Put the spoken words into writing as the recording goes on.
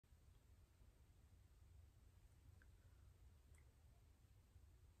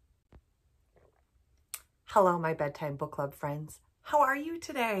Hello, my Bedtime Book Club friends. How are you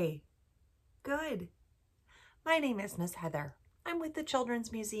today? Good. My name is Miss Heather. I'm with the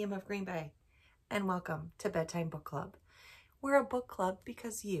Children's Museum of Green Bay, and welcome to Bedtime Book Club. We're a book club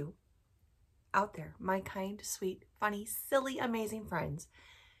because you, out there, my kind, sweet, funny, silly, amazing friends,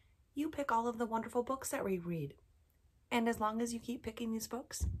 you pick all of the wonderful books that we read. And as long as you keep picking these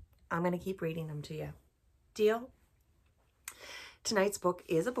books, I'm going to keep reading them to you. Deal? Tonight's book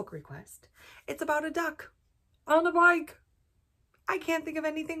is a book request. It's about a duck on a bike. I can't think of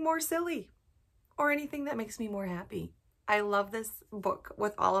anything more silly or anything that makes me more happy. I love this book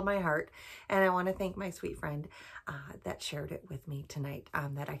with all of my heart, and I want to thank my sweet friend that shared it with me tonight,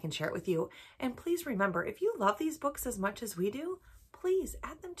 that I can share it with you. And please remember, if you love these books as much as we do, please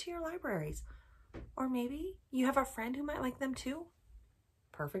add them to your libraries. Or maybe you have a friend who might like them too.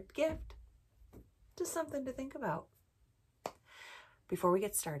 Perfect gift. Just something to think about. Before we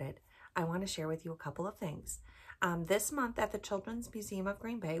get started, I want to share with you a couple of things. This month at the Children's Museum of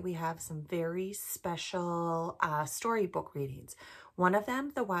Green Bay, we have some very special storybook readings. One of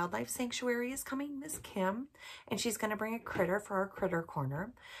them, The Wildlife Sanctuary, is coming, Miss Kim, and she's going to bring a critter for our Critter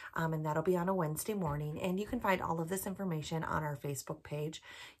Corner, and that'll be on a Wednesday morning. And you can find all of this information on our Facebook page.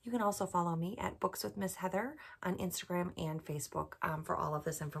 You can also follow me at Books with Miss Heather on Instagram and Facebook for all of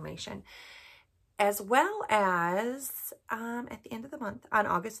this information. As well as at the end of the month, on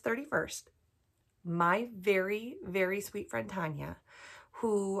August 31st, my very, very sweet friend Tanya,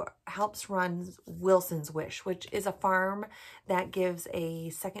 who helps run Wilson's Wish, which is a farm that gives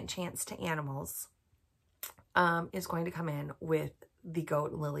a second chance to animals, is going to come in with the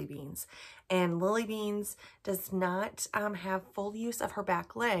goat Lily Beans. And Lily Beans does not have full use of her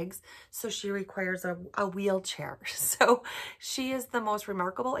back legs, so she requires a wheelchair. So she is the most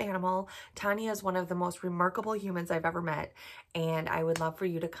remarkable animal. Tanya is one of the most remarkable humans I've ever met, and I would love for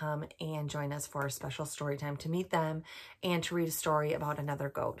you to come and join us for a special story time to meet them and to read a story about another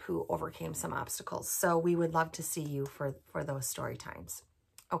goat who overcame some obstacles. So we would love to see you for those story times.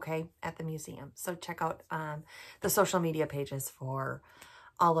 Okay, at the museum. So check out the social media pages for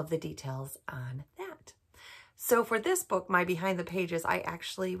all of the details on that. So for this book, My Behind the Pages, I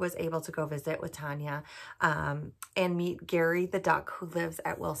actually was able to go visit with Tanya and meet Gary the duck who lives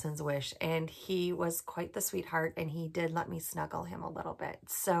at Wilson's Wish. And he was quite the sweetheart, and he did let me snuggle him a little bit.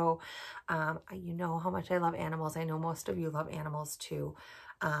 So you know how much I love animals. I know most of you love animals too.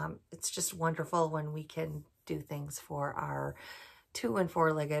 It's just wonderful when we can do things for our 2- and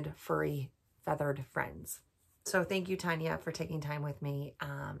 4-legged, furry, feathered friends. So thank you, Tanya, for taking time with me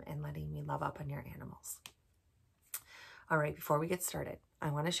and letting me love up on your animals. All right, before we get started, I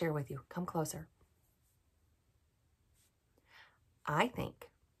want to share with you. Come closer. I think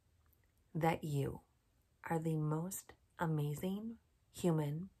that you are the most amazing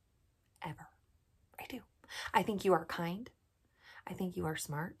human ever. I do. I think you are kind. I think you are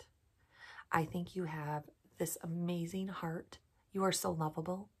smart. I think you have this amazing heart. You are so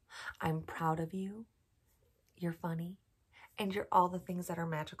lovable. I'm proud of you. You're funny. And you're all the things that are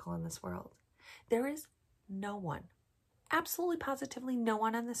magical in this world. There is no one, absolutely positively no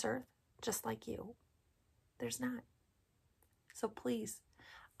one on this earth just like you. There's not. So please,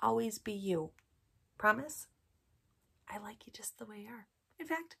 always be you. Promise? I like you just the way you are. In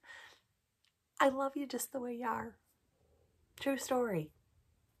fact, I love you just the way you are. True story.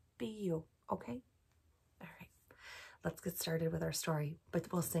 Be you, okay? All right. Let's get started with our story,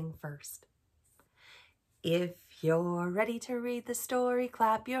 but we'll sing first. If you're ready to read the story,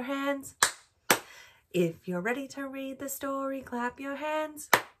 clap your hands. If you're ready to read the story, clap your hands.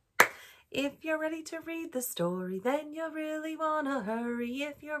 If you're ready to read the story, then you really want to hurry.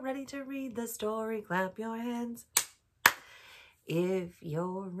 If you're ready to read the story, clap your hands. If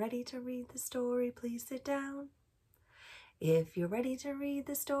you're ready to read the story, please sit down. If you're ready to read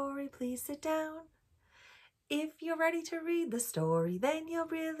the story, please sit down. If you're ready to read the story, then you'll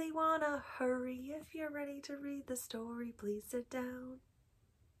really want to hurry. If you're ready to read the story, please sit down.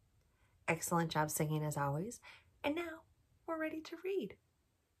 Excellent job singing as always. And now we're ready to read.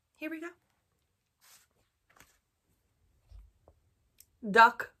 Here we go.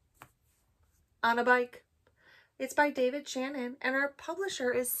 Duck on a Bike. It's by David Shannon, and our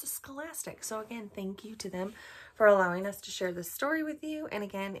publisher is Scholastic. So again, thank you to them for allowing us to share this story with you. And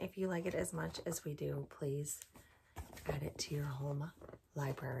again, if you like it as much as we do, please add it to your home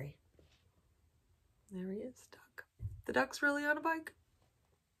library. There he is, Duck. The duck's really on a bike.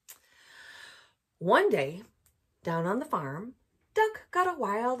 One day, down on the farm, Duck got a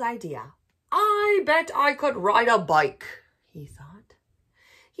wild idea. I bet I could ride a bike, he thought.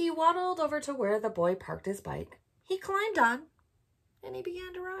 He waddled over to where the boy parked his bike. He climbed on, and he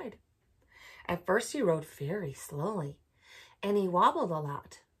began to ride. At first he rode very slowly, and he wobbled a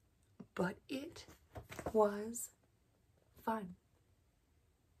lot, but it was fun.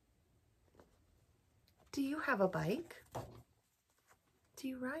 Do you have a bike? Do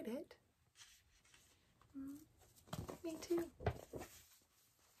you ride it? Me too.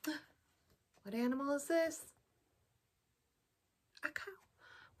 What animal is this? A cow.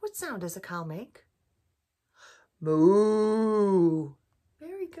 What sound does a cow make? Moo.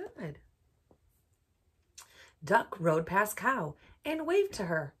 Very good. Duck rode past Cow and waved to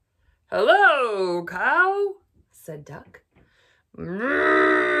her. Hello, Cow, said Duck.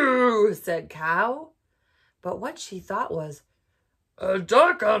 Moo, said Cow. But what she thought was, a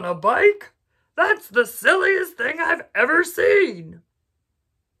duck on a bike? That's the silliest thing I've ever seen.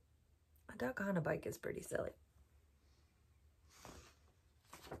 A duck on a bike is pretty silly.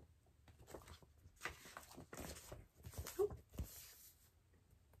 Oh.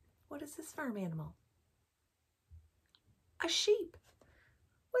 What is this farm animal? A sheep.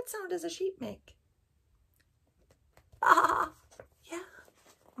 What sound does a sheep make? Ah, yeah.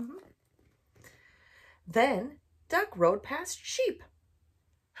 Then Duck rode past Sheep.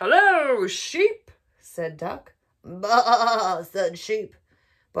 Hello, Sheep, said Duck. Bah, said Sheep.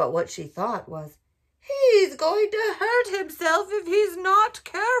 But what she thought was, he's going to hurt himself if he's not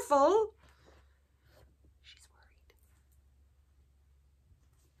careful. She's worried.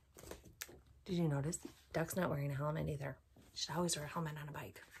 Did you notice? Duck's not wearing a helmet either. You should always wear a helmet on a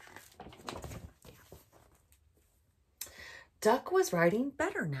bike. Yeah. Duck was riding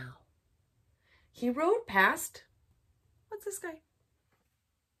better now. He rode past, what's this guy?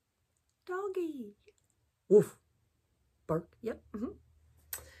 Doggy. Woof. Bark. Yep.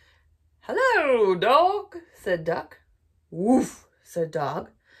 Hello, dog, said Duck. Woof, said Dog.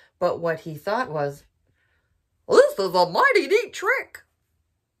 But what he thought was, this is a mighty neat trick.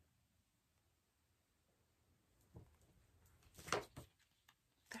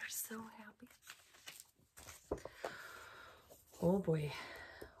 They're so happy. Oh boy.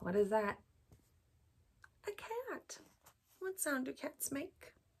 What is that? A cat. What sound do cats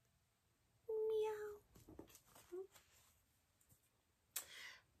make? Meow.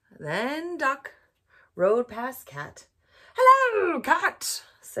 Then Duck rode past Cat. Hello, Cat,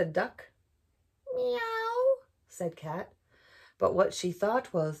 said Duck. Meow, said Cat. But what she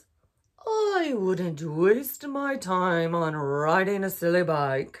thought was, I wouldn't waste my time on riding a silly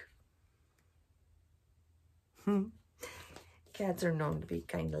bike. Cats are known to be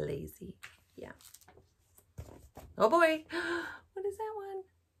kind of lazy. Yeah. Oh boy. What is that one?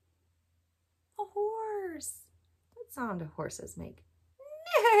 A horse. What sound do horses make?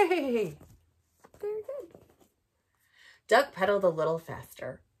 Neigh. Very good. Duck pedaled a little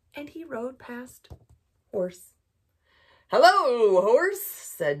faster, and he rode past Horse. Hello, Horse,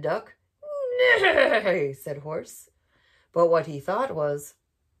 said Duck. Neigh, said Horse. But what he thought was,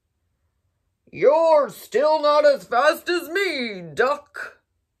 you're still not as fast as me, Duck.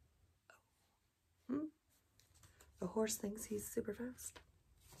 The horse thinks he's super fast.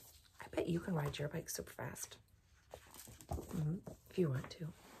 I bet you can ride your bike super fast. If you want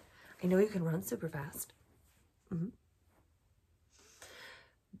to. I know you can run super fast.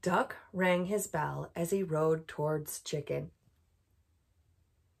 Duck rang his bell as he rode towards Chicken.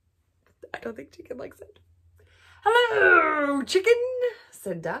 I don't think Chicken likes it. Hello, Chicken,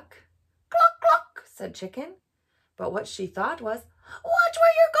 said Duck. Cluck, cluck, said Chicken. But what she thought was, watch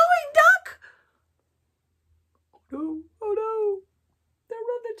where you're going, Duck. Oh no, they'll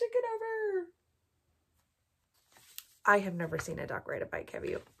run the chicken over. I have never seen a duck ride a bike, have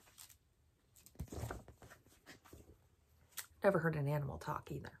you? Never heard an animal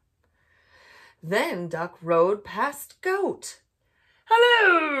talk either. Then Duck rode past Goat.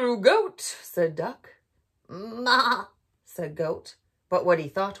 Hello, Goat, said Duck. Ma, said Goat. But what he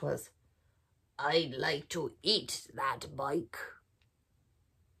thought was, I'd like to eat that bike.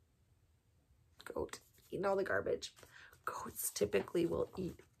 Goat. Eating all the garbage. Goats typically will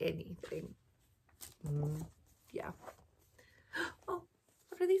eat anything. Yeah. Oh,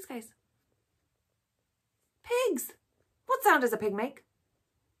 what are these guys? Pigs. What sound does a pig make?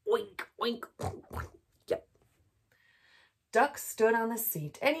 Oink, oink. Yep. Duck stood on the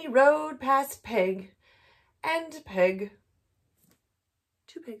seat and he rode past Pig and Pig.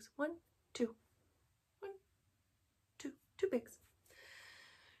 Two pigs. One, two. One, two. Two pigs.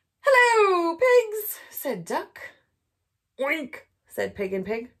 Hello, pigs, said Duck. Oink, said Pig and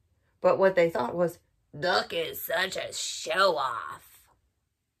Pig. But what they thought was, Duck is such a show-off.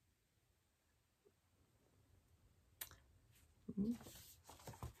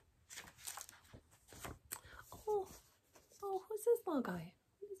 Oh, who's this little guy?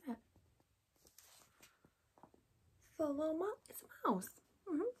 What is that? a little mouse. It's a mouse.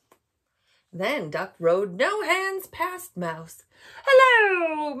 Then Duck rode no hands past Mouse.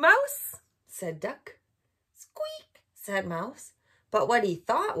 "Hello, Mouse," said Duck. "Squeak," said Mouse. But what he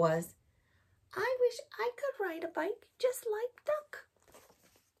thought was, "I wish I could ride a bike just like Duck."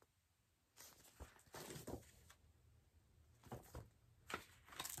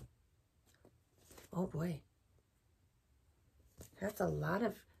 Oh boy. That's a lot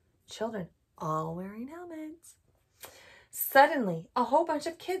of children all wearing helmets. Suddenly, a whole bunch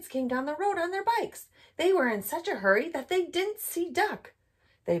of kids came down the road on their bikes. They were in such a hurry that they didn't see Duck.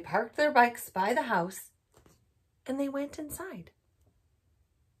 They parked their bikes by the house and they went inside.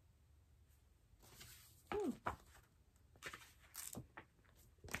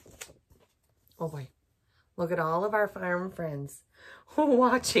 Oh boy, look at all of our farm friends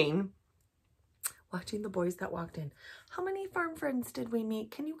watching the boys that walked in. How many farm friends did we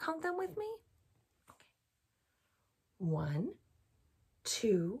meet? Can you count them with me? Okay. 1,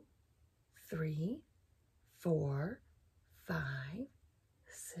 2, 3, 4, 5,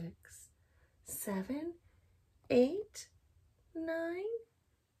 6, 7, 8, 9,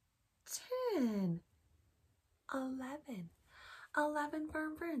 10, 11. 11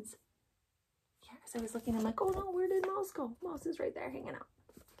 farm friends. Yeah, as I was looking, I'm like, oh no, where did Mouse go? Mouse is right there hanging out.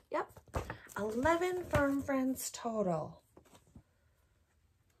 Yep. 11 farm friends total.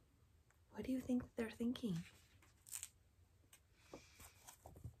 What do you think they're thinking?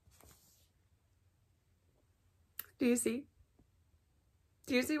 Do you see?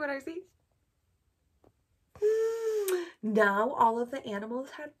 Do you see what I see? Now all of the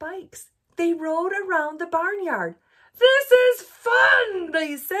animals had bikes. They rode around the barnyard. "This is fun,"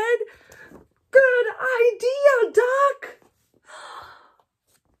 they said. "Good idea, Duck."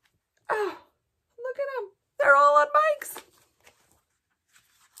 Oh, look at them. They're all on bikes.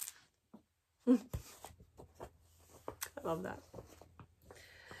 I love that.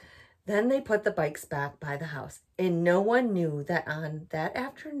 Then they put the bikes back by the house, and no one knew that on that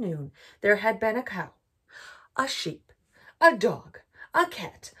afternoon there had been a cow, a sheep, a dog, a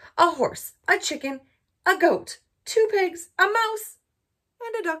cat, a horse, a chicken, a goat, 2 pigs, a mouse,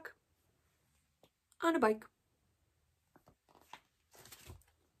 and a duck on a bike.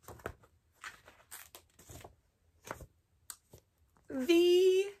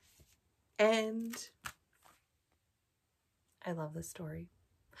 The end. I love this story.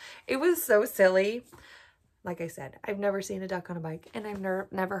 It was so silly. Like I said, I've never seen a duck on a bike, and I've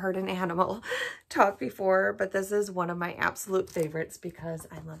never heard an animal talk before, but this is one of my absolute favorites because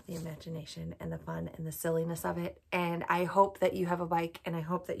I love the imagination and the fun and the silliness of it. And I hope that you have a bike, and I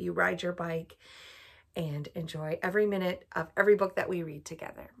hope that you ride your bike and enjoy every minute of every book that we read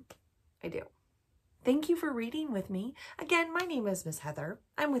together. I do. Thank you for reading with me. Again, my name is Miss Heather.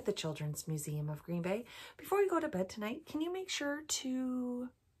 I'm with the Children's Museum of Green Bay. Before we go to bed tonight, can you make sure to,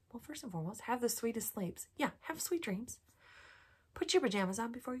 well, first and foremost, have the sweetest sleeps. Yeah, have sweet dreams. Put your pajamas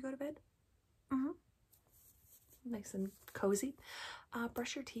on before you go to bed. Nice and cozy.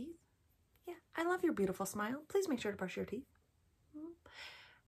 Brush your teeth. Yeah, I love your beautiful smile. Please make sure to brush your teeth.